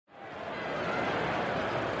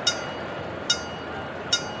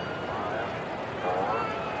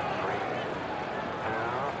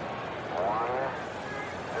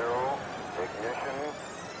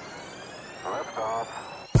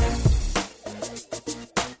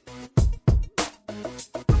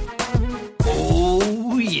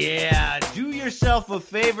yourself a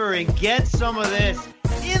favor and get some of this.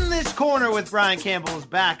 In This Corner with Brian Campbell is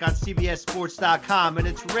back on CBSSports.com, and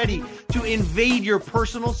it's ready to invade your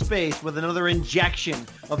personal space with another injection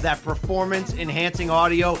of that performance-enhancing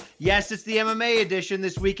audio. Yes, it's the MMA edition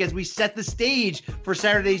this week as we set the stage for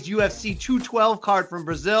Saturday's UFC 212 card from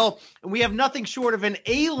Brazil, and we have nothing short of an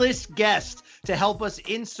A-list guest to help us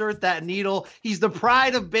insert that needle. He's the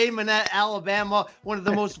pride of Bay Minette, Alabama, one of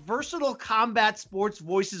the most versatile combat sports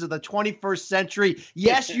voices of the 21st century.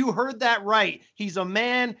 Yes, you heard that right. He's a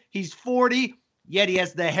man, he's 40, yet he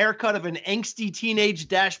has the haircut of an angsty teenage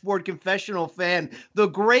dashboard confessional fan. The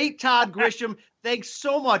great Todd Grisham, thanks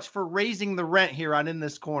so much for raising the rent here on In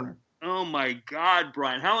This Corner. Oh my God,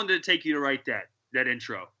 Brian. How long did it take you to write that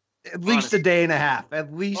intro? At least a day and a half.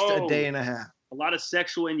 At least a day and a half. A lot of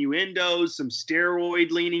sexual innuendos, some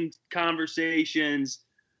steroid-leaning conversations,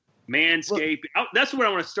 manscaping. That's what I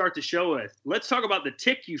want to start the show with. Let's talk about the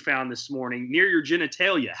tick you found this morning near your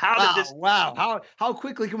genitalia. How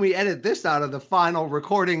quickly can we edit this out of the final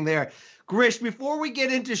recording there? Grish, before we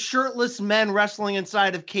get into shirtless men wrestling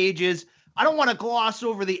inside of cages, I don't want to gloss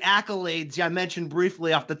over the accolades I mentioned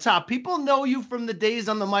briefly off the top. People know you from the days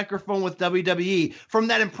on the microphone with WWE, from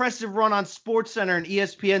that impressive run on SportsCenter and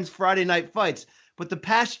ESPN's Friday Night Fights. But the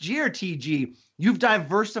past year, TG, you've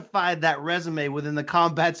diversified that resume within the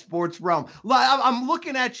combat sports realm. I'm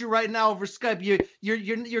looking at you right now over Skype.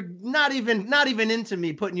 You're not even into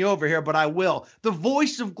me putting you over here, but I will. The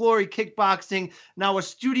voice of Glory Kickboxing, now a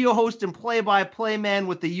studio host and play-by-play man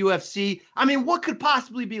with the UFC. I mean, what could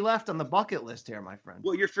possibly be left on the bucket list here, my friend?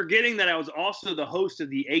 Well, you're forgetting that I was also the host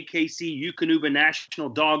of the AKC Eukanuba National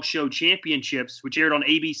Dog Show Championships, which aired on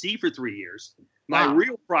ABC for 3 years. My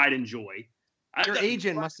real pride and joy. Your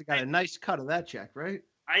agent must have got a nice cut of that check, right?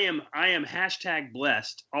 I am hashtag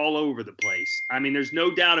blessed all over the place. I mean, there's no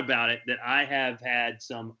doubt about it that I have had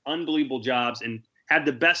some unbelievable jobs and had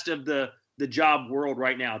the best of the job world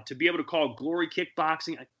right now. To be able to call Glory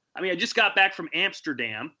Kickboxing, I just got back from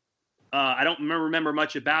Amsterdam. I don't remember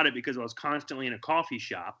much about it because I was constantly in a coffee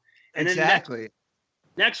shop. And exactly.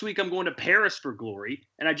 Next week, I'm going to Paris for Glory,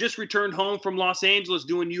 and I just returned home from Los Angeles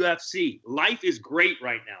doing UFC. Life is great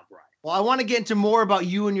right now, Brian. Well, I want to get into more about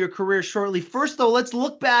you and your career shortly. First, though, let's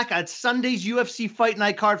look back at Sunday's UFC Fight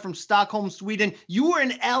Night card from Stockholm, Sweden. You were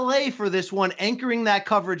in L.A. for this one, anchoring that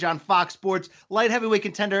coverage on Fox Sports. Light heavyweight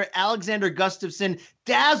contender Alexander Gustafsson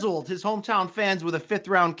dazzled his hometown fans with a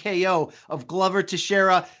fifth-round KO of Glover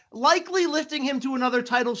Teixeira, likely lifting him to another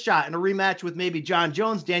title shot in a rematch with maybe John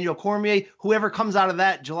Jones, Daniel Cormier, whoever comes out of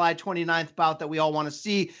that July 29th bout that we all want to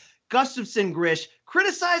see. Gustafsson, Grish,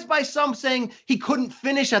 criticized by some saying he couldn't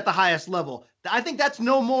finish at the highest level. I think that's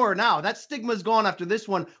no more now. That stigma's gone after this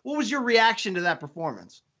one. What was your reaction to that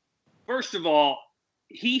performance? First of all,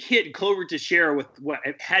 he hit Glover Teixeira with what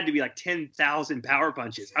it had to be like 10,000 power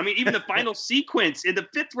punches. I mean, even the final sequence in the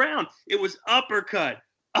fifth round, it was uppercut,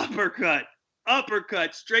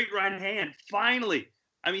 straight right hand. Finally.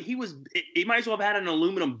 I mean, he might as well have had an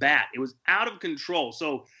aluminum bat. It was out of control.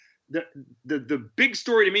 So the big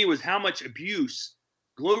story to me was how much abuse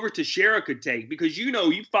Glover Teixeira could take, because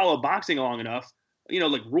you follow boxing long enough,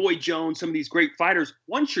 like Roy Jones, some of these great fighters,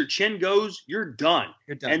 once your chin goes, you're done.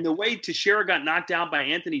 And the way Teixeira got knocked out by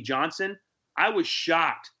Anthony Johnson, I was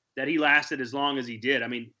shocked that he lasted as long as he did. I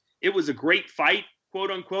mean, it was a great fight,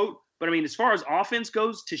 quote unquote, but I mean, as far as offense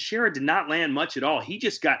goes, Teixeira did not land much at all. He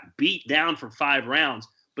just got beat down for 5 rounds.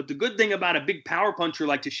 But the good thing about a big power puncher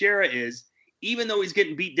like Teixeira is, even though he's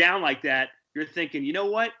getting beat down like that, you're thinking, you know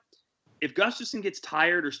what? If Gustafsson gets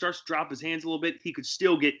tired or starts to drop his hands a little bit, he could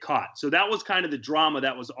still get caught. So that was kind of the drama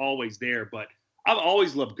that was always there. But I've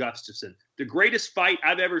always loved Gustafsson. The greatest fight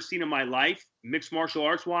I've ever seen in my life, mixed martial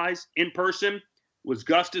arts wise, in person, was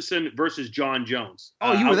Gustafsson versus John Jones.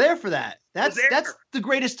 Oh, you were there for that. That's the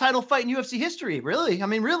greatest title fight in UFC history. Really? I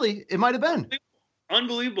mean, really, it might have been.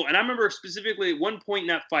 Unbelievable. And I remember specifically at one point in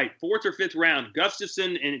that fight, 4th or 5th round,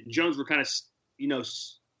 Gustafsson and Jones were kind of,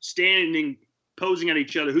 standing, posing at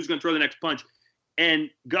each other, who's going to throw the next punch. And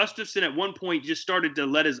Gustafsson at one point just started to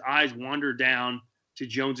let his eyes wander down to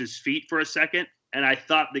Jones's feet for a second. And I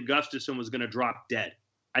thought that Gustafsson was going to drop dead.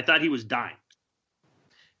 I thought he was dying.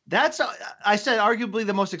 That's, I said, arguably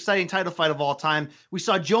the most exciting title fight of all time. We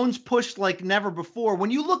saw Jones pushed like never before.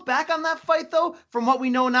 When you look back on that fight, though, from what we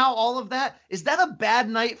know now, all of that, is that a bad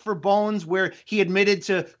night for Bones where he admitted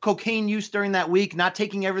to cocaine use during that week, not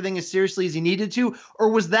taking everything as seriously as he needed to? Or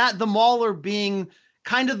was that the Mauler being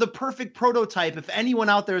kind of the perfect prototype if anyone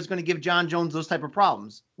out there is going to give John Jones those type of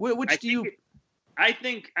problems? I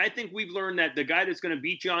think we've learned that the guy that's going to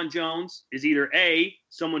beat John Jones is either A,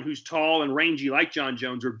 someone who's tall and rangy like John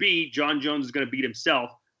Jones, or B, John Jones is going to beat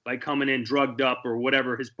himself. by coming in drugged up or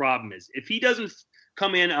whatever his problem is. If he doesn't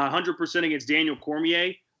come in 100% against Daniel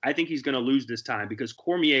Cormier, I think he's going to lose this time because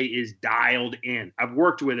Cormier is dialed in. I've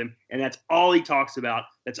worked with him, and that's all he talks about.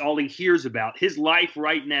 That's all he hears about. His life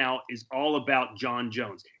right now is all about John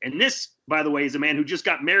Jones. And this, by the way, is a man who just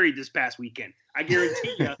got married this past weekend. I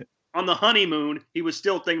guarantee you, on the honeymoon, he was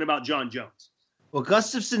still thinking about John Jones. Well,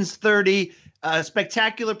 Gustafsson's 30,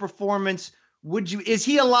 spectacular performance. Is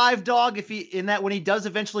he a live dog when he does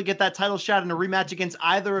eventually get that title shot in a rematch against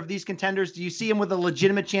either of these contenders? Do you see him with a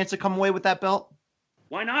legitimate chance to come away with that belt?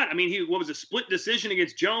 Why not? I mean, what was a split decision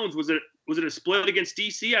against Jones? Was it a split against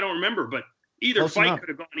DC? I don't remember, but either Close fight enough. could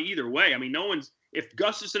have gone either way. I mean, if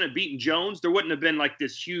Gustafsson had beaten Jones, there wouldn't have been like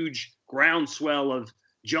this huge groundswell of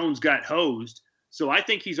Jones got hosed. So I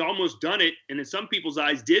think he's almost done it, and in some people's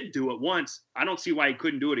eyes did do it once. I don't see why he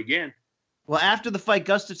couldn't do it again. Well, after the fight,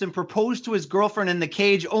 Gustafsson proposed to his girlfriend in the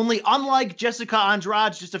cage, only unlike Jessica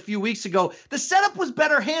Andrade just a few weeks ago, the setup was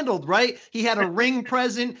better handled, right? He had a ring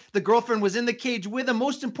present. The girlfriend was in the cage with him.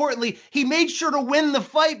 Most importantly, he made sure to win the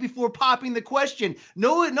fight before popping the question.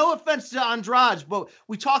 No offense to Andrade, but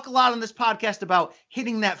we talk a lot on this podcast about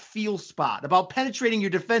hitting that feel spot, about penetrating your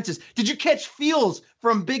defenses. Did you catch feels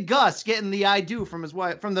from Big Gus getting the I do from his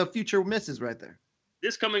wife, from the future missus right there?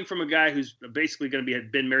 This coming from a guy who's basically going to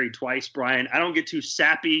been married twice, Brian. I don't get too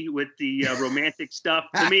sappy with the romantic stuff.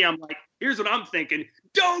 To me, I'm like, here's what I'm thinking.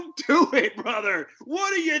 Don't do it, brother.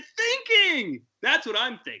 What are you thinking? That's what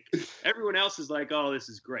I'm thinking. Everyone else is like, oh, this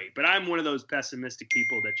is great. But I'm one of those pessimistic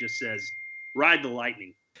people that just says, ride the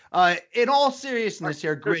lightning. In all seriousness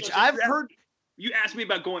here, Grich, I've heard. You asked me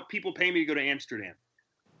about people paying me to go to Amsterdam.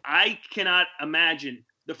 I cannot imagine.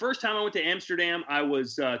 The first time I went to Amsterdam, I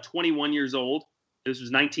was 21 years old. This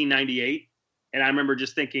was 1998, and I remember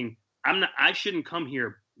just thinking, I shouldn't come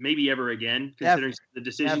here maybe ever again, considering the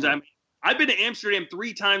decisions I made. I've been to Amsterdam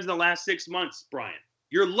 3 times in the last 6 months, Brian.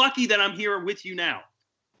 You're lucky that I'm here with you now.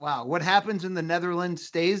 Wow, what happens in the Netherlands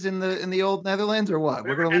stays in the old Netherlands, or what?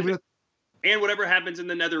 We're going to leave it. And whatever happens in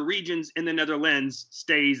the nether regions in the Netherlands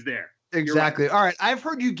stays there. Exactly. Right. All right. I've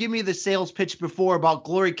heard you give me the sales pitch before about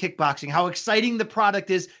Glory Kickboxing, how exciting the product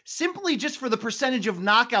is simply just for the percentage of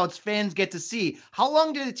knockouts fans get to see. How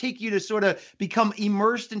long did it take you to sort of become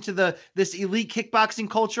immersed into this elite kickboxing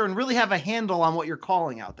culture and really have a handle on what you're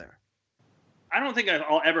calling out there? I don't think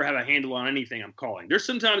I'll ever have a handle on anything I'm calling. There's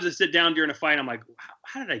sometimes I sit down during a fight, I'm like,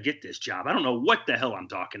 how did I get this job? I don't know what the hell I'm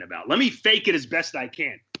talking about. Let me fake it as best I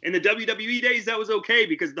can. In the WWE days, that was okay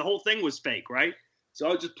because the whole thing was fake, right? So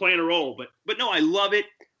I was just playing a role, but no, I love it.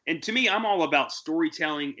 And to me, I'm all about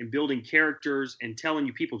storytelling and building characters and telling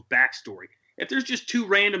you people's backstory. If there's just 2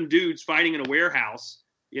 random dudes fighting in a warehouse,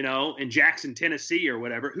 in Jackson, Tennessee or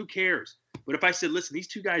whatever, who cares? But if I said, listen, these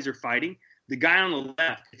 2 guys are fighting, the guy on the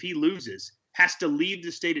left, if he loses, has to leave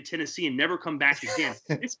the state of Tennessee and never come back again.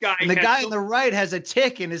 This guy and the guy on the right has a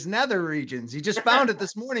tick in his nether regions. He just found it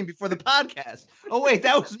this morning before the podcast. Oh, wait,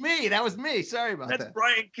 that was me. Sorry about that. That's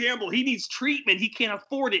Brian Campbell. He needs treatment. He can't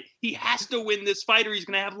afford it. He has to win this fight or he's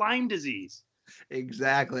going to have Lyme disease.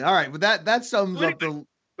 Exactly. All right. But that sums up the.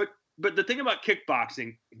 But the thing about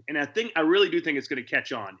kickboxing, and I really do think it's going to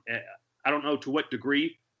catch on. I don't know to what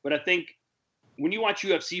degree, but I think when you watch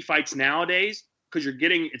UFC fights nowadays, because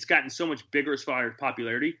it's gotten so much bigger as far as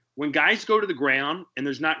popularity. When guys go to the ground and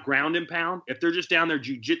there's not ground and pound, if they're just down there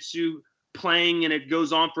jiu-jitsu playing and it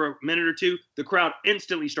goes on for a minute or 2, the crowd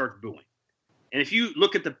instantly starts booing. And if you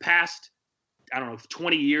look at the past,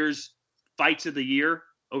 20 years, fights of the year,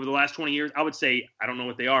 over the last 20 years, I would say, I don't know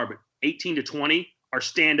what they are, but 18 to 20 are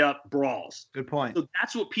stand-up brawls. Good point. So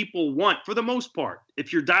that's what people want for the most part.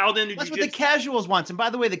 If you're dialed into that's jiu-jitsu. What the casuals want. And by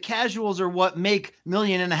the way, the casuals are what make $1.5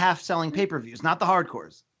 million selling pay-per-views, not the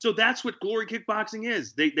hardcores. So that's what Glory Kickboxing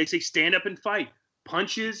is. They say stand up and fight.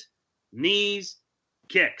 Punches, knees,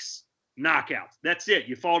 kicks, knockouts. That's it.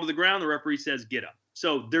 You fall to the ground, the referee says get up.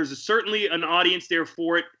 So there's certainly an audience there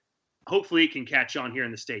for it. Hopefully it can catch on here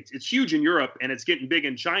in the States. It's huge in Europe, and it's getting big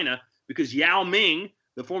in China because Yao Ming,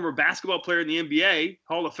 the former basketball player in the NBA,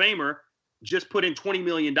 Hall of Famer, just put in $20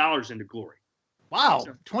 million into Glory. Wow,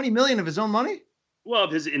 $20 million of his own money? Well,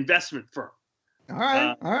 of his investment firm. All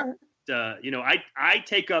right. I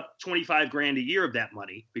take up $25,000 a year of that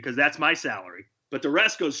money because that's my salary, but the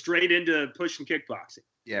rest goes straight into pushing kickboxing.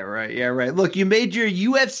 Yeah, right. Look, you made your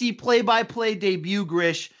UFC play-by-play debut,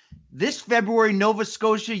 Grish, this February, Nova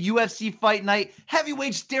Scotia UFC Fight Night.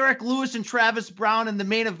 Heavyweights Derek Lewis and Travis Brown in the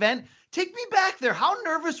main event. Take me back there. How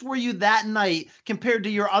nervous were you that night compared to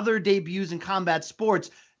your other debuts in combat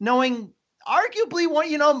sports, knowing arguably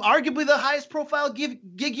the highest profile gig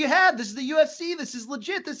you had? This is the UFC. This is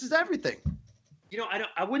legit. This is everything.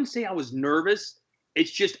 I wouldn't say I was nervous.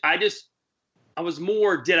 it's just I was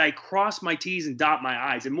more, did I cross my T's and dot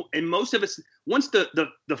my I's? And most of us, once the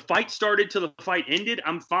fight started till the fight ended,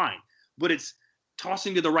 I'm fine. But it's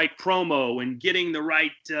tossing to the right promo and getting the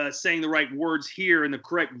right, saying the right words here and the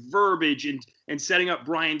correct verbiage and setting up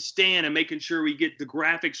Brian Stan and making sure we get the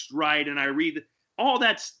graphics right. And I read all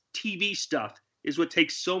that's TV stuff is what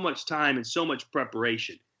takes so much time and so much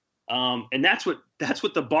preparation. And that's what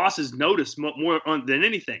the bosses notice more than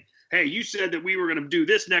anything. Hey, you said that we were going to do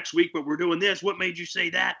this next week, but we're doing this. What made you say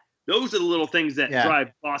that? Those are the little things that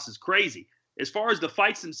drive bosses crazy. As far as the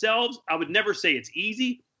fights themselves, I would never say it's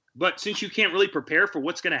easy, but since you can't really prepare for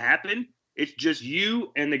what's going to happen, it's just you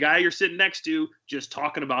and the guy you're sitting next to just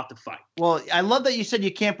talking about the fight. Well, I love that you said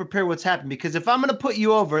you can't prepare what's happened, because if I'm going to put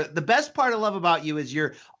you over, the best part I love about you is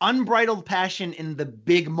your unbridled passion in the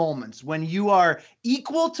big moments when you are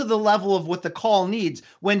equal to the level of what the call needs.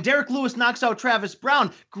 When Derek Lewis knocks out Travis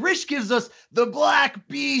Brown, Grish gives us the Black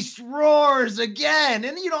Beast roars again.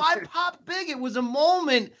 And, I popped big. It was a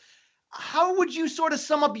moment. How would you sort of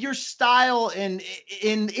sum up your style in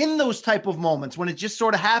those type of moments when it just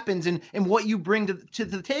sort of happens and what you bring to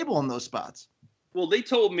the table in those spots? Well, they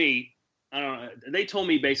told me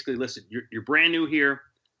basically, listen, you're brand new here.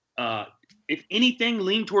 If anything,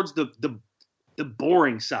 lean towards the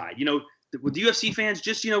boring side. With UFC fans,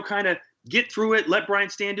 just, kind of get through it. Let Brian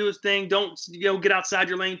Stan do his thing. Don't, get outside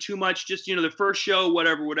your lane too much. Just, the first show,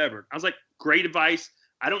 whatever. I was like, great advice.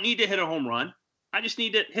 I don't need to hit a home run. I just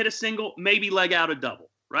need to hit a single, maybe leg out a double,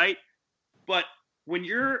 right? But when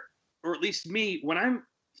you're, or at least me, when I'm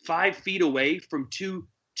 5 feet away from two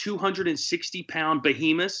 260-pound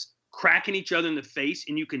behemoths cracking each other in the face,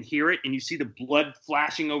 and you can hear it, and you see the blood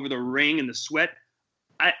flashing over the ring and the sweat,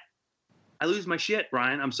 I lose my shit,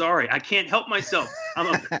 Brian. I'm sorry. I can't help myself.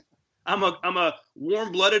 I'm a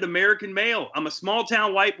warm-blooded American male. I'm a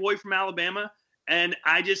small-town white boy from Alabama, and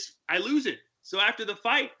I lose it. So after the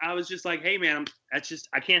fight, I was just like, hey, man,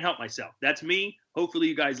 I can't help myself. That's me. Hopefully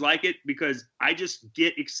you guys like it, because I just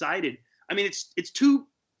get excited. I mean, it's two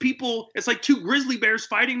people. It's like two grizzly bears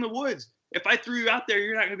fighting in the woods. If I threw you out there,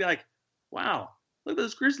 you're not going to be like, wow, look at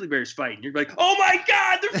those grizzly bears fighting. You're like, oh, my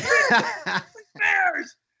God, they're grizzly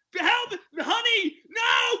bears. Help, honey,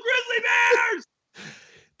 no, grizzly bears.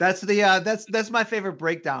 That's my favorite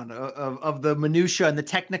breakdown of the minutia and the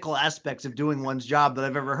technical aspects of doing one's job that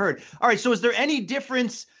I've ever heard. All right, so is there any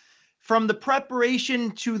difference from the preparation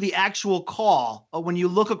to the actual call when you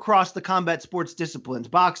look across the combat sports disciplines,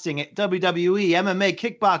 boxing, WWE, MMA,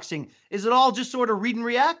 kickboxing? Is it all just sort of read and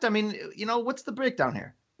react? I mean, what's the breakdown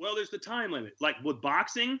here? Well, there's the time limit. Like with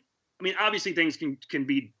boxing, I mean, obviously things can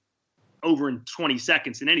be over in 20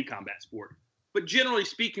 seconds in any combat sport. But generally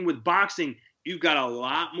speaking, with boxing, you've got a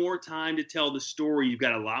lot more time to tell the story. You've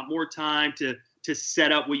got a lot more time to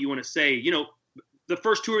set up what you want to say. The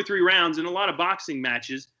first 2 or 3 rounds in a lot of boxing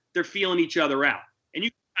matches, they're feeling each other out. And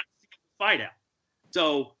you got to see the fight out.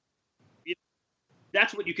 So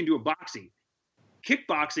that's what you can do with boxing.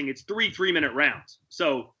 Kickboxing, it's 3 3-minute rounds.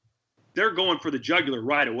 So they're going for the jugular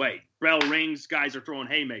right away. Bell rings, guys are throwing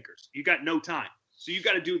haymakers. You got no time. So you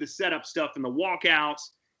got to do the setup stuff and the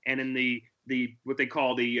walkouts and in the what they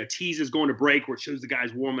call the teases going to break, where it shows the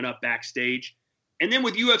guys warming up backstage. And then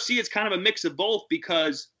with UFC, it's kind of a mix of both,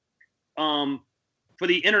 because for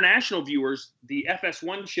the international viewers, the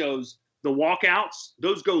FS1 shows the walkouts,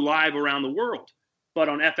 those go live around the world. But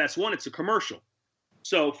on FS1, it's a commercial.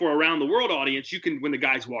 So for around the world audience, you can, when the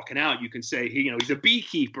guy's walking out, you can say, he's a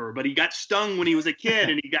beekeeper, but he got stung when he was a kid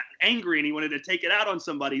and he got angry and he wanted to take it out on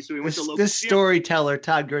somebody. So he went to local this gym. Storyteller,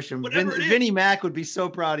 Todd Grisham, Vinnie Mac would be so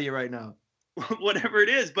proud of you right now. Whatever it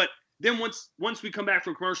is. But then once we come back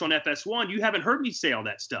from commercial on FS1, you haven't heard me say all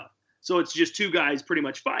that stuff. So it's just 2 guys pretty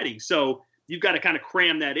much fighting. So you've got to kind of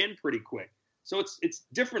cram that in pretty quick. So it's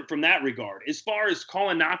different from that regard. As far as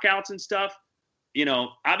calling knockouts and stuff,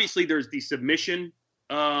 obviously there's the submission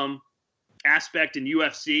aspect in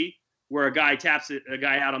UFC where a guy taps a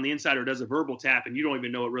guy out on the inside or does a verbal tap and you don't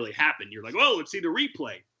even know it really happened. You're like, oh, let's see the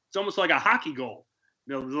replay. It's almost like a hockey goal.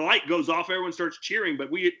 The light goes off, everyone starts cheering, but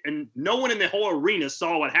no one in the whole arena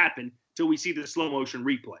saw what happened till we see the slow motion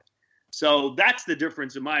replay. So that's the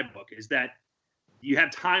difference in my book, is that you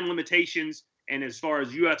have time limitations. And as far as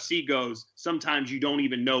UFC goes, sometimes you don't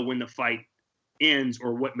even know when the fight ends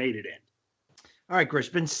or what made it end. All right, Grish,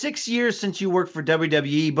 been 6 years since you worked for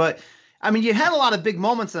WWE, but I mean, you had a lot of big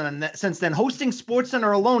moments since then. Hosting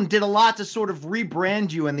SportsCenter alone did a lot to sort of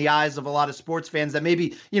rebrand you in the eyes of a lot of sports fans that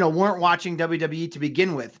maybe, weren't watching WWE to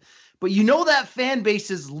begin with. but you know that fan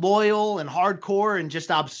base is loyal and hardcore and just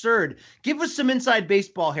absurd. Give us some inside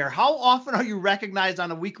baseball here. How often are you recognized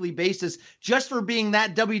on a weekly basis just for being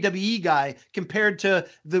that WWE guy compared to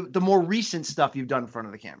the more recent stuff you've done in front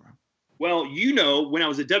of the camera? Well, when I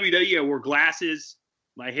was at WWE, I wore glasses.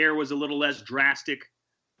 My hair was a little less drastic.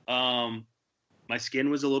 My skin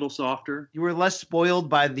was a little softer. You were less spoiled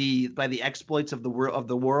by the exploits of the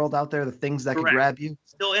world out there, the things that Correct. could grab you.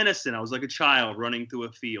 Still innocent. I was like a child running through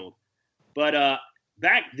a field. But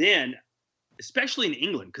back then, especially in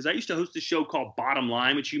England, because I used to host a show called Bottom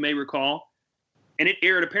Line, which you may recall, and it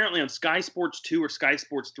aired apparently on Sky Sports 2 or Sky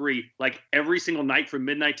Sports 3, like every single night from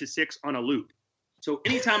midnight to 6 on a loop. So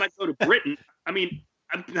anytime I go to Britain, I mean,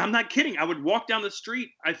 I'm not kidding. I would walk down the street.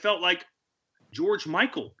 I felt like George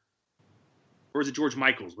Michael. Or is it George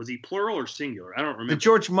Michaels? Was he plural or singular? I don't remember. The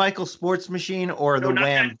George Michael Sports Machine or the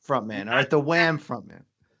Wham frontman? Or the Wham frontman?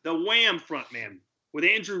 The Wham frontman with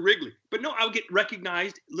Andrew Wrigley. But no, I would get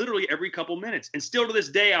recognized literally every couple minutes. And still to this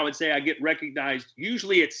day, I would say I get recognized.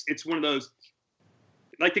 Usually it's one of those,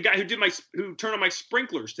 like the guy who turned on my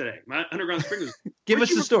sprinklers today, my underground sprinklers. Give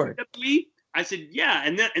us the story. I said, yeah.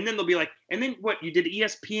 And then they'll be like, and then what? You did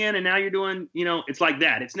ESPN and now you're doing, it's like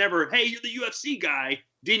that. It's never, hey, you're the UFC guy.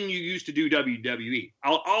 Didn't you used to do WWE?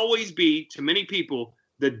 I'll always be, to many people,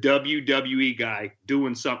 the WWE guy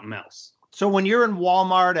doing something else. So when you're in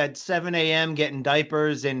Walmart at 7 a.m. getting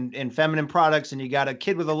diapers and feminine products and you got a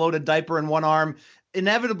kid with a loaded diaper in one arm,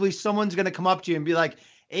 inevitably someone's going to come up to you and be like,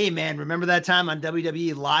 hey, man, remember that time on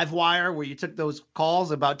WWE Livewire where you took those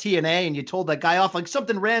calls about TNA and you told that guy off? Like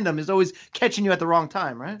something random is always catching you at the wrong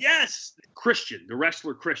time, right? Yes. Christian, the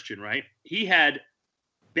wrestler Christian, right? He had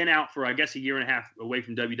been out for, I guess, a year and a half away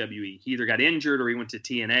from WWE. He either got injured or he went to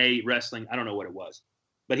TNA wrestling. I don't know what it was.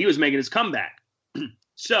 But he was making his comeback.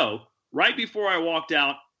 So right before I walked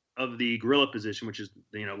out of the gorilla position, which is,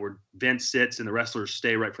 where Vince sits and the wrestlers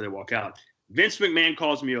stay right before they walk out, Vince McMahon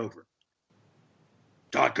calls me over.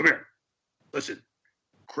 Todd, come here. Listen,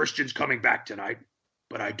 Christian's coming back tonight,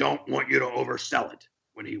 but I don't want you to oversell it.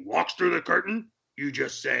 When he walks through the curtain, you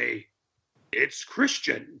just say, it's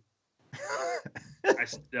Christian. I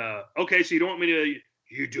said, okay, so you don't want me to,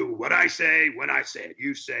 you do what I say when I say it.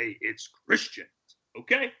 You say it's Christian.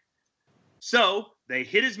 Okay. So they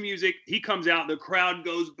hit his music. He comes out. The crowd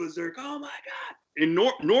goes berserk. Oh, my God. In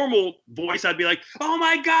normal voice, I'd be like, oh,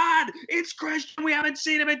 my God, it's Christian. We haven't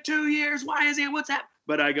seen him in 2 years. Why is he? What's that?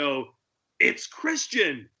 But I go, it's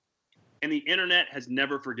Christian. And the internet has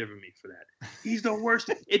never forgiven me for that. He's the worst.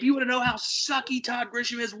 If you want to know how sucky Todd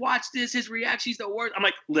Grisham is, watch this. His reaction, he's the worst. I'm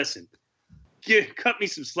like, listen, cut me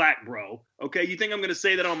some slack, bro. Okay, you think I'm going to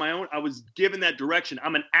say that on my own? I was given that direction.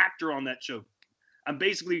 I'm an actor on that show. I'm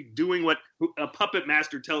basically doing what a puppet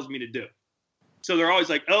master tells me to do. So they're always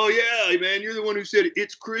like, oh, yeah, man, you're the one who said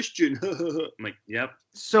it's Christian. I'm like, yep.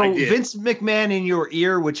 So Vince McMahon in your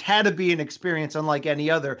ear, which had to be an experience unlike any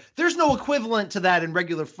other. There's no equivalent to that in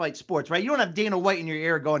regular fight sports, right? You don't have Dana White in your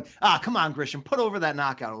ear going, come on, Grisham, put over that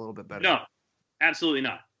knockout a little bit better. No, absolutely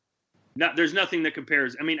not. There's nothing that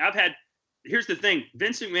compares. I mean, here's the thing.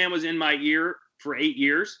 Vince McMahon was in my ear for 8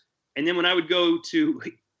 years. And then when I would go to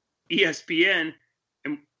ESPN,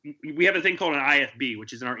 and we have a thing called an IFB,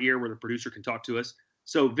 which is in our ear where the producer can talk to us.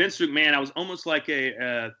 So Vince McMahon, I was almost like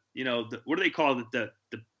what do they call it? The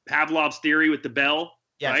Pavlov's theory with the bell,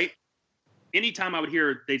 yes. Right? Anytime I would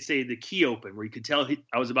hear, they'd say the key open, where you could tell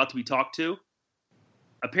I was about to be talked to.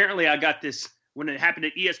 Apparently, I got this, when it happened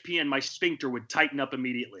at ESPN, my sphincter would tighten up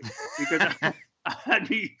immediately because I'd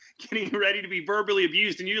be getting ready to be verbally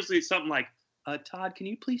abused. And usually it's something like, Todd, can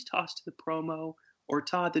you please toss to the promo? Or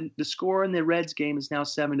Todd, the score in the Reds game is now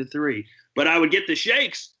 7-3. But I would get the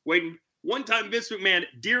shakes waiting. One time, Vince McMahon,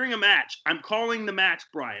 during a match, I'm calling the match,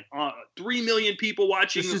 Brian. 3 million people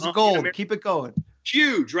watching. This is gold. Keep it going.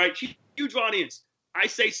 Huge, right? Huge audience. I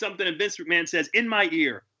say something, and Vince McMahon says, in my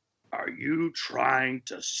ear, are you trying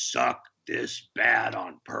to suck this bad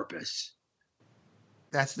on purpose?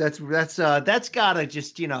 That's gotta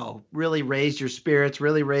just, really raise your spirits,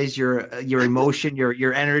 really raise your emotion,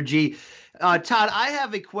 your energy. Todd, I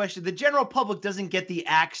have a question. The general public doesn't get the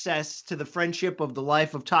access to the friendship of the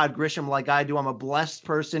life of Todd Grisham like I do. I'm a blessed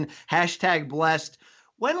person. #blessed.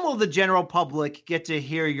 When will the general public get to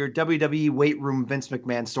hear your WWE weight room Vince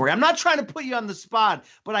McMahon story? I'm not trying to put you on the spot,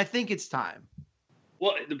 but I think it's time.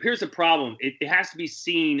 Well, here's the problem. It has to be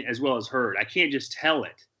seen as well as heard. I can't just tell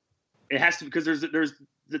it. It has to, because there's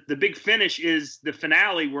the big finish is the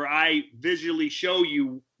finale where I visually show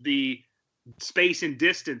you the space and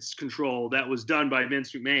distance control that was done by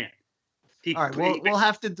Vince McMahon. All right, we'll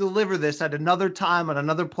have to deliver this at another time on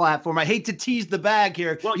another platform. I hate to tease the bag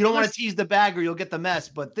here. Well, you don't want to tease the bag or you'll get the mess,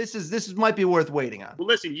 but this might be worth waiting on. Well,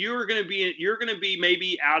 listen, you're going to be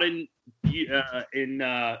maybe out in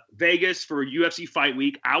Vegas for UFC Fight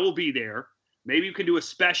Week. I will be there. Maybe you can do a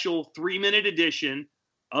special 3-minute edition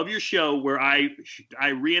of your show where I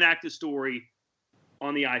reenact the story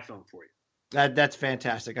on the iPhone for you. That's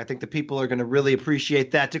fantastic. I think the people are going to really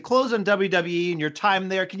appreciate that. To close on WWE and your time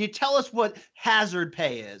there, can you tell us what hazard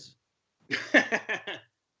pay is?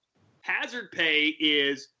 Hazard pay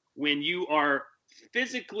is when you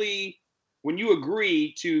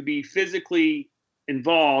agree to be physically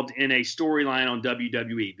involved in a storyline on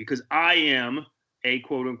WWE, because I am a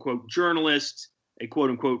quote-unquote journalist, a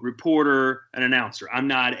quote-unquote reporter, an announcer. I'm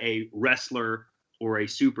not a wrestler or a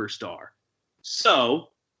superstar. So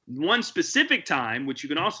one specific time, which you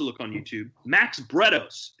can also look on YouTube, Max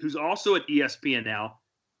Bretos, who's also at ESPN now,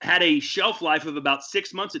 had a shelf life of about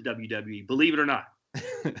 6 months at WWE, believe it or not.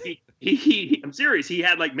 I'm serious. He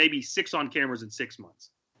had like maybe 6 on cameras in 6 months.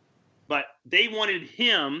 But they wanted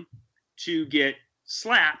him to get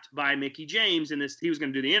slapped by Mickie James, and he was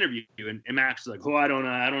going to do the interview. And Max was like, "Oh, I don't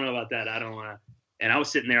know about that. I don't want to." And I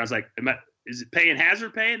was sitting there. I was like, "Is it paying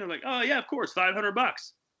hazard pay?" And they're like, "Oh yeah, of course, $500."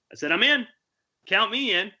 I said, "I'm in. Count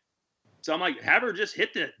me in." So I'm like, "Have her just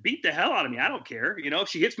beat the hell out of me. I don't care. You know, if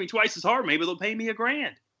she hits me twice as hard, maybe they'll pay me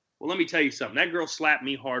 $1,000." Well, let me tell you something. That girl slapped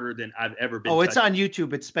me harder than I've ever been. Oh, it's on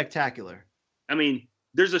YouTube. It's spectacular. I mean,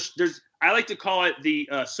 I like to call it the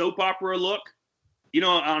soap opera look. You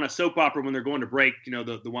know, on a soap opera, when they're going to break, you know,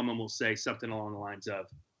 the woman will say something along the lines of,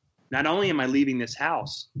 "Not only am I leaving this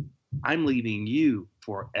house, I'm leaving you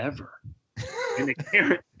forever." And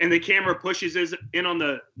the camera pushes in on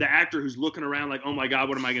the actor who's looking around like, "Oh my God,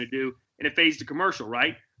 what am I going to do?" And it fades to commercial,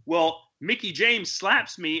 right? Well, Mickie James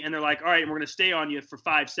slaps me, and they're like, "All right, we're going to stay on you for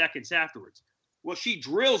 5 seconds afterwards." Well, she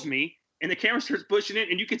drills me, and the camera starts pushing it,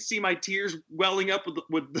 and you can see my tears welling up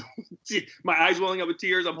with my eyes welling up with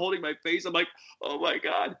tears. I'm holding my face. I'm like, "Oh my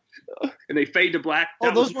God!" And they fade to black.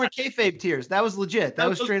 Those weren't kayfabe tears. That was legit. That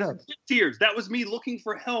was straight up tears. That was me looking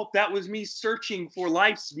for help. That was me searching for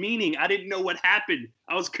life's meaning. I didn't know what happened.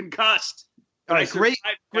 I was concussed. All right, great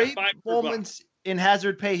moments in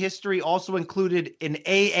hazard pay history also included an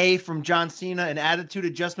AA from John Cena, an attitude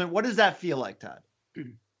adjustment. What does that feel like, Todd?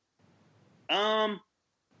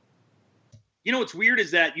 You know what's weird is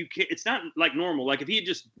that it's not like normal. Like if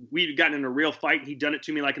we'd gotten in a real fight and he'd done it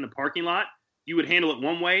to me like in the parking lot, you would handle it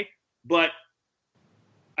one way. But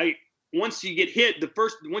once you get hit,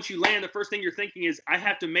 once you land, the first thing you're thinking is, I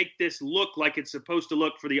have to make this look like it's supposed to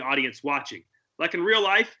look for the audience watching. Like in real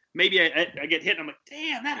life, maybe I get hit and I'm like,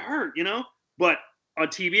 "Damn, that hurt," you know? But on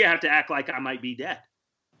TV, I have to act like I might be dead.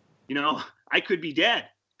 You know, I could be dead.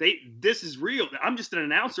 This is real. I'm just an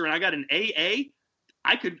announcer and I got an AA.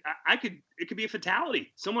 It could be a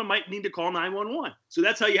fatality. Someone might need to call 911. So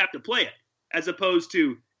that's how you have to play it, as opposed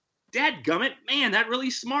to, "Dadgummit, man, that really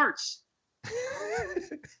smarts."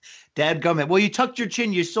 Dadgummit. Well, you tucked your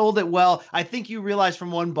chin. You sold it well. I think you realized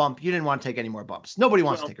from one bump you didn't want to take any more bumps. Nobody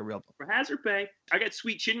wants to take a real bump. For hazard pay, I got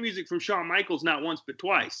sweet chin music from Shawn Michaels not once but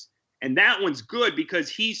twice. And that one's good because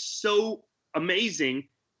he's so amazing.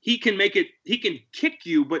 He can kick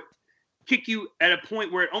you, but kick you at a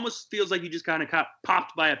point where it almost feels like you just kind of got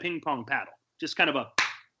popped by a ping pong paddle. Just kind of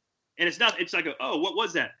and it's like, "Oh, what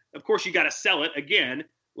was that?" Of course, you got to sell it again.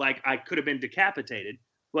 Like I could have been decapitated,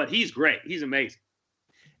 but he's great. He's amazing.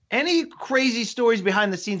 Any crazy stories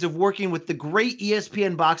behind the scenes of working with the great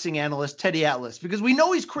ESPN boxing analyst, Teddy Atlas? Because we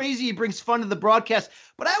know he's crazy. He brings fun to the broadcast,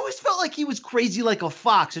 but I always felt like he was crazy like a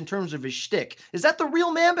fox in terms of his shtick. Is that the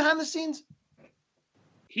real man behind the scenes?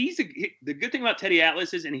 The good thing about Teddy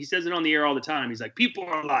Atlas is, and he says it on the air all the time, he's like, "People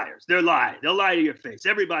are liars. They'll lie to your face.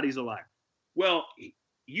 Everybody's a liar." Well,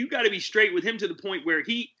 you got to be straight with him to the point where I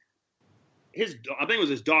think it was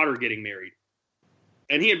his daughter getting married.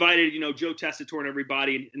 And he invited, Joe Tessitore and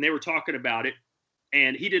everybody, and they were talking about it.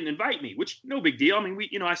 And he didn't invite me, which no big deal. I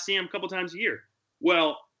mean, I see him a couple times a year.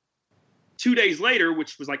 Well, 2 days later,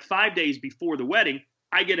 which was like 5 days before the wedding,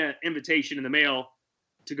 I get an invitation in the mail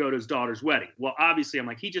to go to his daughter's wedding. Well, obviously, I'm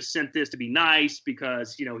like, he just sent this to be nice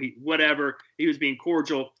because, he was being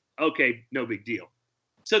cordial. Okay, no big deal.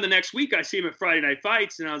 So the next week, I see him at Friday Night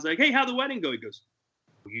Fights, and I was like, "Hey, how'd the wedding go?" He goes,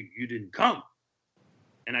 "You didn't come."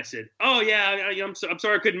 And I said, "Oh yeah, I'm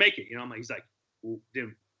sorry I couldn't make it." He's like, "Well,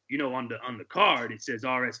 then, on the card it says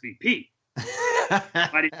RSVP.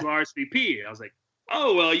 I didn't do RSVP." I was like,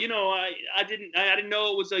 "Oh well, I didn't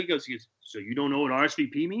know it was." He goes, "So you don't know what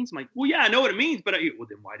RSVP means?" I'm like, "Well, yeah, I know what it means, but well,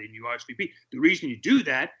 then why didn't you RSVP? The reason you do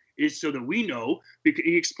that is so that we know. Because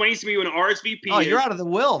he explains to me what an RSVP is. Oh, you're out of the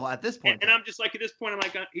will at this point. And I'm just like, at this point, I'm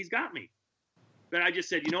like, he's got me. But I just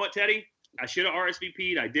said, you know what, Teddy? I should have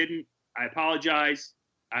RSVP'd. I didn't. I apologize.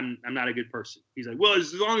 I'm not a good person. He's like, well,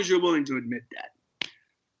 as long as you're willing to admit that.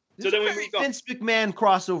 So then we moved on. Vince McMahon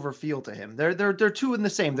crossover feel to him. They're two in the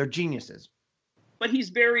same. They're geniuses. But he's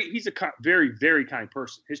a very, very kind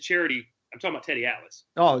person. His charity, I'm talking about Teddy Atlas.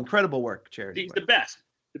 Oh, incredible work, charity. He's the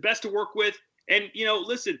best to work with. And,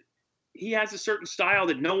 listen, he has a certain style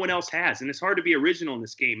that no one else has. And it's hard to be original in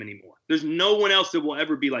this game anymore. There's no one else that will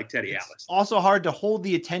ever be like Teddy Atlas. Also hard to hold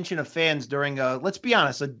the attention of fans during let's be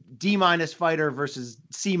honest, a D- fighter versus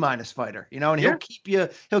C- fighter, and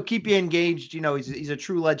he'll keep you engaged. He's a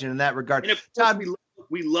true legend in that regard. And of course,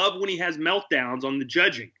 we love when he has meltdowns on the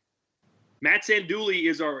judging. Matt Sanduli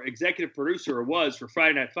is our executive producer, or was, for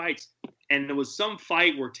Friday Night Fights. And there was some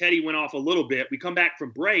fight where Teddy went off a little bit. We come back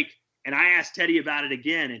from break, and I asked Teddy about it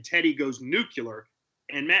again, and Teddy goes nuclear.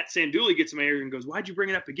 And Matt Sanduli gets in my ear and goes, why'd you bring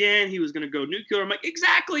it up again? He was going to go nuclear. I'm like,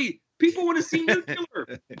 exactly. People want to see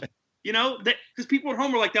nuclear. Because people at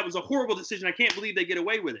home are like, that was a horrible decision. I can't believe they get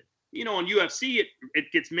away with it. On UFC,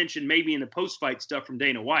 it gets mentioned maybe in the post-fight stuff from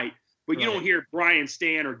Dana White. But you don't hear Brian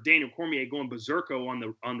Stan or Daniel Cormier going berserko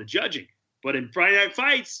on the judging. But in Friday Night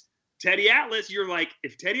Fights, Teddy Atlas, you're like,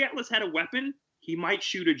 if Teddy Atlas had a weapon, he might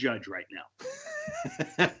shoot a judge right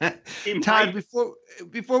now. Todd,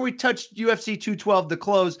 before we touch UFC 212 to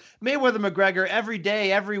close, Mayweather McGregor, every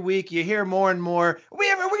day, every week, you hear more and more.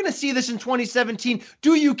 We're going to see this in 2017.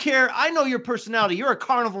 Do you care? I know your personality. You're a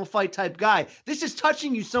carnival fight type guy. This is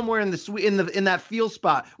touching you somewhere in that feel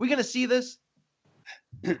spot. We going to see this?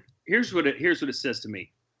 Here's what it says to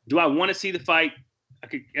me. Do I want to see the fight?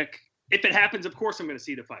 If it happens, of course I'm going to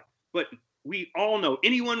see the fight. But we all know,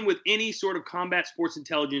 anyone with any sort of combat sports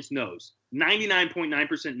intelligence knows,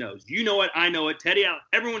 99.9% knows. You know it, I know it, Teddy out.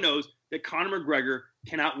 Everyone knows that Conor McGregor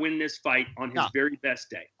cannot win this fight on his very best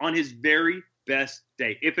day. On his very best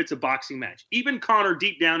day, if it's a boxing match. Even Conor,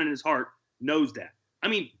 deep down in his heart, knows that. I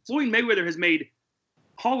mean, Floyd Mayweather has made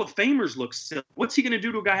Hall of Famers look silly. What's he going to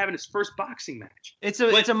do to a guy having his first boxing match? It's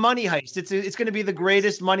a money heist. It's going to be the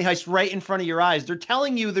greatest money heist right in front of your eyes. They're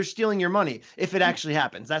telling you they're stealing your money if it actually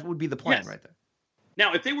happens. That would be the plan right there.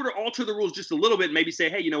 Now, if they were to alter the rules just a little bit, maybe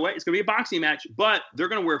say, hey, you know what? It's going to be a boxing match, but they're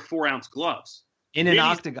going to wear 4-ounce gloves. In an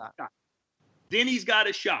octagon. Then he's got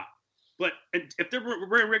a shot. But if they're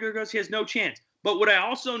wearing regular gloves, he has no chance. But what I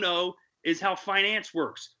also know is how finance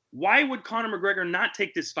works. Why would Conor McGregor not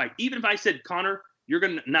take this fight? Even if I said, Conor, you're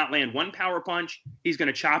going to not land one power punch. He's going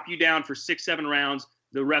to chop you down for 6-7 rounds.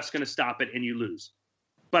 The ref's going to stop it and you lose.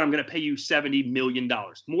 But I'm going to pay you $70 million,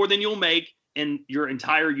 more than you'll make in your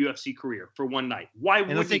entire UFC career for one night. Why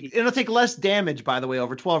would it'll take less damage, by the way,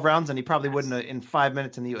 over 12 rounds than he probably wouldn't in 5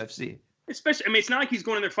 minutes in the UFC. Especially, it's not like he's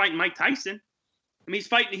going in there fighting Mike Tyson. He's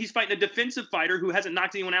fighting a defensive fighter who hasn't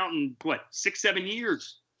knocked anyone out in 6-7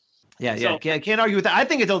 years. Yeah. Can't argue with that. I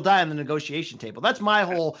think it'll die on the negotiation table. That's my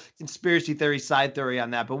whole conspiracy theory, side theory on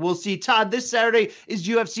that. But we'll see. Todd, this Saturday is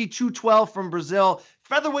UFC 212 from Brazil.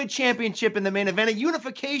 Featherweight championship in the main event. A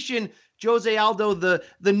unification, Jose Aldo,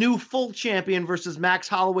 the new full champion versus Max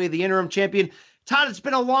Holloway, the interim champion. Todd, it's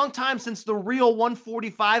been a long time since the real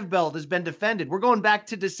 145 belt has been defended. We're going back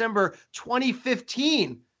to December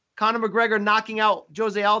 2015. Conor McGregor knocking out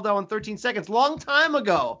Jose Aldo in 13 seconds. Long time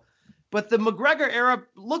ago. But the McGregor era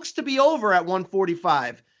looks to be over at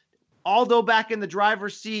 145. Aldo back in the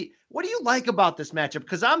driver's seat. What do you like about this matchup?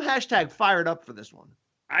 Because I'm #fired up for this one.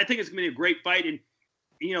 I think it's going to be a great fight. And,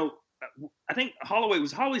 I think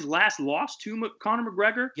Holloway's last loss to Conor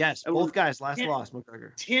McGregor. Yes, both guys last loss,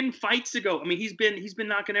 McGregor. 10 fights ago. I mean, he's been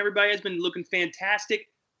knocking everybody. Has been looking fantastic.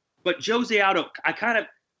 But Jose Aldo,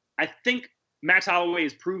 I think Max Holloway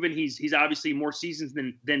has proven he's obviously more seasons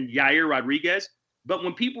than Yair Rodriguez. But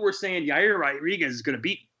when people were saying Yair Rodriguez is going to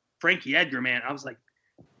beat Frankie Edgar, man, I was like,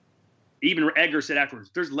 even Edgar said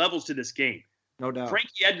afterwards, there's levels to this game. No doubt.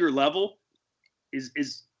 Frankie Edgar level is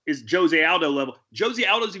Jose Aldo level. Jose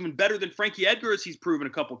Aldo's even better than Frankie Edgar, as he's proven a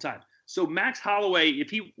couple times. So Max Holloway,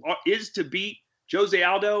 if he is to beat Jose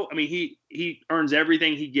Aldo, I mean, he earns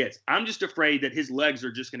everything he gets. I'm just afraid that his legs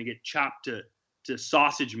are just going to get chopped to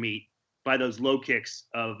sausage meat by those low kicks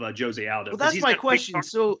of Jose Aldo. Well, that's my question.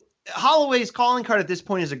 So Holloway's calling card at this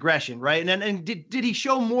point is aggression, right? And did he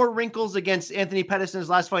show more wrinkles against Anthony Pettis in his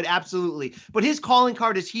last fight? Absolutely. But his calling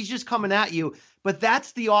card is he's just coming at you. But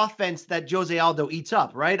that's the offense that Jose Aldo eats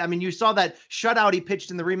up, right? I mean, you saw that shutout he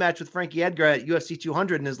pitched in the rematch with Frankie Edgar at UFC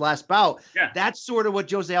 200 in his last bout. Yeah. That's sort of what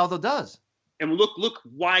Jose Aldo does. And look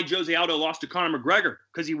why Jose Aldo lost to Conor McGregor,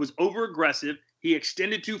 because he was over-aggressive. He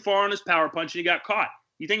extended too far on his power punch, and he got caught.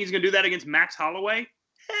 You think he's going to do that against Max Holloway?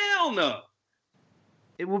 Hell no.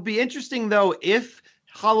 It will be interesting, though, if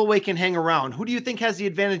Holloway can hang around. Who do you think has the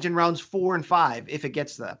advantage in rounds 4 and 5 if it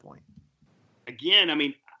gets to that point? Again, I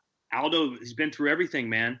mean, Aldo has been through everything,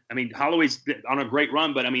 man. I mean, Holloway's been on a great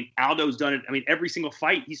run, but I mean, Aldo's done it. I mean, every single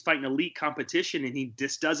fight, he's fighting elite competition, and he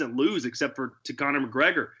just doesn't lose except to Conor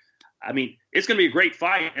McGregor. I mean, it's going to be a great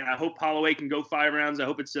fight, and I hope Holloway can go 5 rounds. I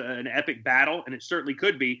hope it's an epic battle, and it certainly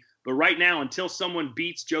could be. But right now, until someone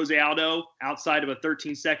beats Jose Aldo outside of a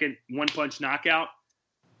 13-second one-punch knockout,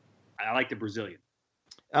 I like the Brazilian.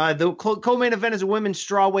 The co-main event is a women's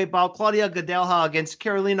strawweight bout. Claudia Gadelha against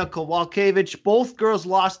Karolina Kowalkiewicz. Both girls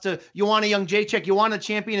lost to Joanna Jędrzejczyk. Joanna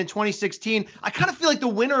champion in 2016. I kind of feel like the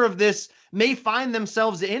winner of this may find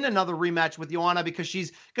themselves in another rematch with Joanna because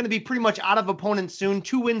she's going to be pretty much out of opponents soon.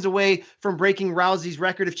 2 wins away from breaking Rousey's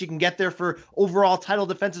record if she can get there for overall title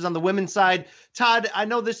defenses on the women's side. Todd, I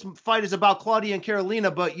know this fight is about Claudia and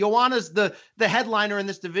Karolina, but Joanna's the headliner in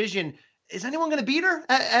this division. Is anyone going to beat her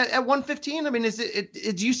at 115? I mean,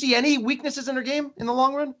 do you see any weaknesses in her game in the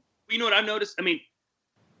long run? You know what I've noticed? I mean,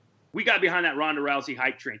 we got behind that Ronda Rousey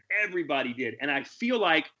hype train. Everybody did. And I feel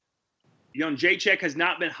like Jędrzejczyk has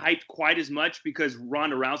not been hyped quite as much because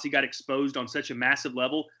Ronda Rousey got exposed on such a massive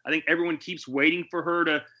level. I think everyone keeps waiting for her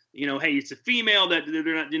to, hey, it's a female that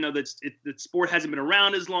they're not, the sport hasn't been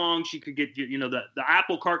around as long. She could get, the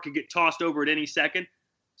apple cart could get tossed over at any second.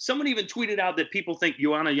 Someone even tweeted out that people think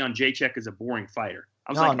Joanna Jędrzejczyk is a boring fighter.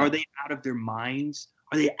 I was Are they out of their minds?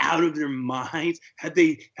 Are they out of their minds? Have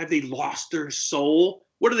they lost their soul?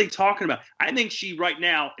 What are they talking about? I think she right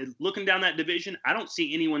now is looking down that division. I don't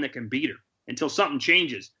see anyone that can beat her until something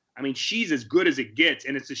changes. I mean, she's as good as it gets.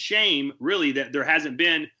 And it's a shame, really, that there hasn't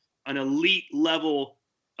been an elite level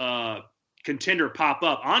contender pop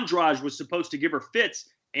up. Andrade was supposed to give her fits,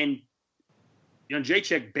 and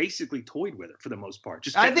Jędrzejczyk basically toyed with her for the most part.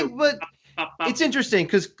 It's interesting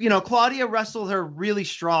because, Claudia wrestled her really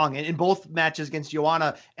strong in both matches against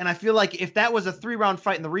Joanna. And I feel like if that was a 3-round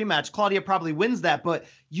fight in the rematch, Claudia probably wins that. But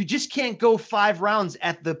you just can't go 5 rounds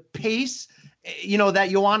at the pace, that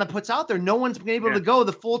Joanna puts out there. No one's been able to go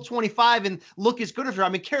the full 25 and look as good as her. I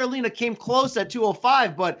mean, Karolina came close at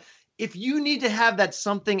 205, but if you need to have that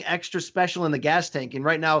something extra special in the gas tank, and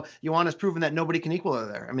right now Joanna's proven that nobody can equal her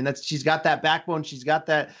there. I mean, she's got that backbone, she's got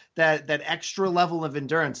that extra level of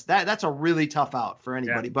endurance. That's a really tough out for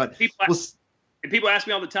anybody. Yeah. But people ask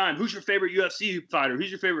me all the time, who's your favorite UFC fighter? Who's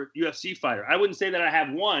your favorite UFC fighter? I wouldn't say that I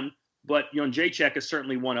have one, but Jędrzejczyk is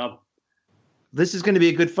certainly one of them. This is going to be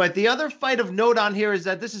a good fight. The other fight of note on here is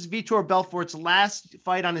that this is Vitor Belfort's last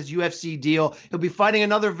fight on his UFC deal. He'll be fighting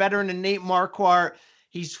another veteran in Nate Marquardt.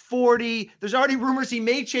 He's 40. There's already rumors he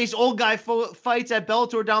may chase old guy fights at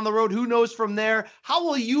Bellator down the road. Who knows from there? How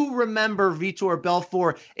will you remember Vitor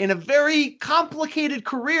Belfort in a very complicated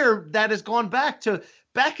career that has gone back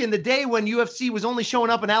in the day when UFC was only showing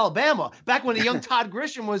up in Alabama, back when the young Todd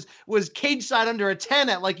Grisham was cage side under a 10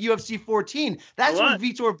 at like UFC 14. That's when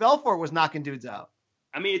Vitor Belfort was knocking dudes out.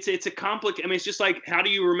 I mean, it's a complicated. I mean, it's just like, how do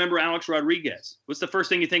you remember Alex Rodriguez? What's the first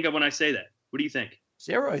thing you think of when I say that? What do you think?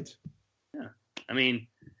 Steroids. Yeah. I mean,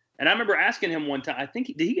 and I remember asking him one time, I think,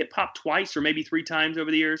 did he get popped twice or maybe 3 times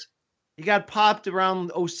over the years? He got popped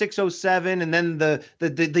around 06, 07, and then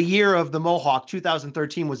the year of the Mohawk,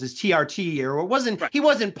 2013, was his TRT year. He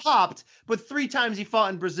wasn't popped, but 3 times he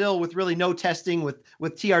fought in Brazil with really no testing, with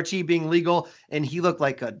TRT being legal, and he looked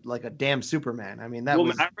like a damn Superman. I mean, I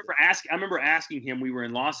remember asking him. We were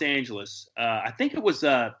in Los Angeles. I think it was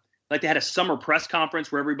like they had a summer press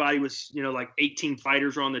conference where everybody was, like 18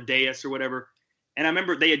 fighters were on the dais or whatever. And I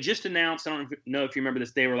remember they had just announced, I don't know if you remember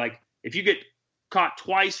this, they were like, if you get caught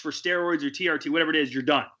twice for steroids or TRT, whatever it is, you're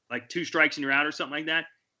done. Like 2 strikes and you're out or something like that.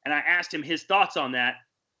 And I asked him his thoughts on that.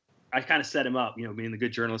 I kind of set him up, being the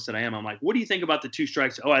good journalist that I am. I'm like, what do you think about the 2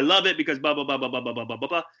 strikes? Oh, I love it because blah, blah, blah, blah, blah, blah, blah, blah, blah,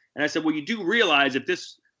 blah. And I said, well, you do realize if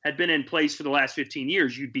this had been in place for the last 15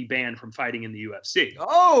 years, you'd be banned from fighting in the UFC.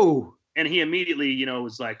 Oh! And he immediately,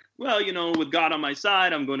 was like, well, with God on my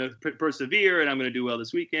side, I'm going to persevere and I'm going to do well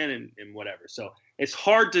this weekend and whatever. So it's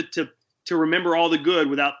hard to remember all the good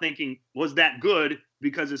without thinking, was that good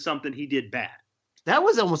because of something he did bad? That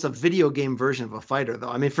was almost a video game version of a fighter, though.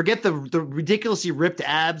 I mean, forget the ridiculously ripped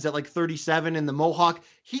abs at like 37 in the Mohawk.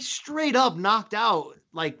 He straight up knocked out,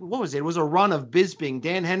 like, what was it? It was a run of Bisping,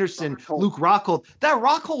 Dan Henderson, Luke Rockhold. That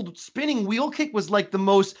Rockhold spinning wheel kick was like the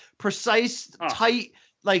most precise, tight,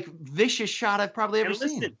 like vicious shot I've probably ever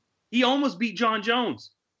seen. He almost beat John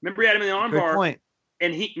Jones. Remember, he had him in the armbar. Point.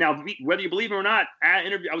 And whether you believe it or not, I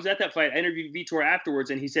was at that fight. I interviewed Vitor afterwards,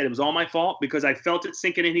 and he said it was all my fault because I felt it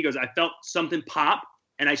sinking in. He goes, I felt something pop,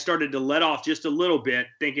 and I started to let off just a little bit,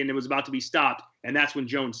 thinking it was about to be stopped, and that's when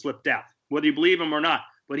Jones slipped out. Whether you believe him or not,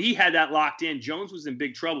 but he had that locked in. Jones was in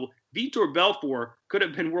big trouble. Vitor Belfort could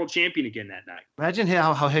have been world champion again that night. Imagine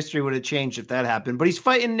how history would have changed if that happened. But he's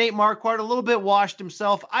fighting Nate Marquardt, a little bit washed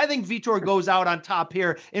himself. I think Vitor goes out on top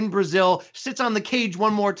here in Brazil, sits on the cage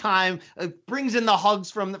one more time, brings in the hugs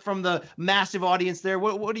from the massive audience there.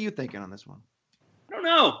 What are you thinking on this one? I don't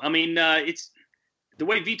know. I mean, it's the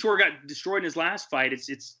way Vitor got destroyed in his last fight.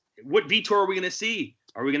 It's what Vitor are we going to see?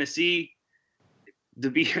 Are we going to see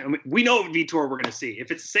we know what Vitor we're going to see.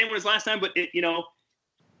 If it's the same one as last time, but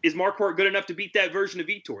is Marquardt good enough to beat that version of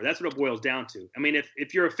Vitor? That's what it boils down to. I mean,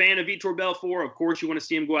 if you're a fan of Vitor Belfort, of course you want to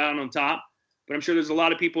see him go out on top. But I'm sure there's a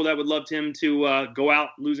lot of people that would love him to go out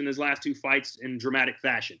losing his last 2 fights in dramatic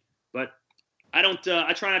fashion. But I don't.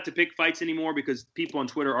 I try not to pick fights anymore because people on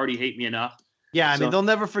Twitter already hate me enough. Yeah, I mean, they'll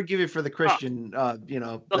never forgive you for the Christian,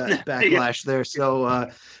 backlash there. So,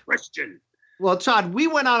 Christian. Well, Todd, we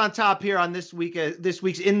went out on top here on this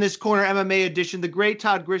week's In This Corner MMA edition. The great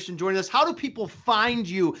Todd Grisham joining us. How do people find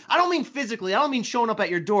you? I don't mean physically. I don't mean showing up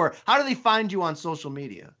at your door. How do they find you on social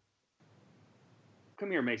media?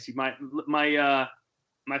 Come here, Macy. My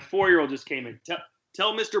 4-year-old just came in.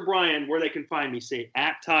 Tell Mr. Brian where they can find me. Say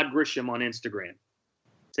at Todd Grisham on Instagram.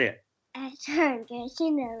 Say it. At Todd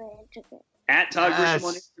Grisham on Instagram. At Todd Grisham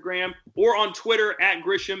on Instagram or on Twitter at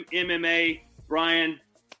Grisham MMA. Brian,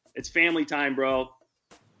 it's family time, bro.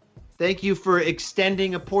 Thank you for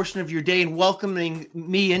extending a portion of your day and welcoming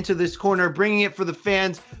me into this corner, bringing it for the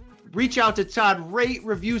fans. Reach out to Todd, rate,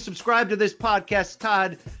 review, subscribe to this podcast.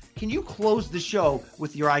 Todd, can you close the show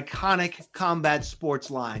with your iconic combat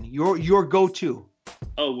sports line, your go-to?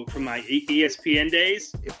 Oh, from my ESPN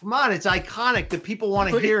days? Come on, it's iconic. The people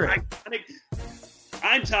want to hear it. Iconic.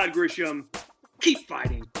 I'm Todd Grisham. Keep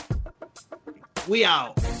fighting. We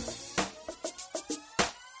out.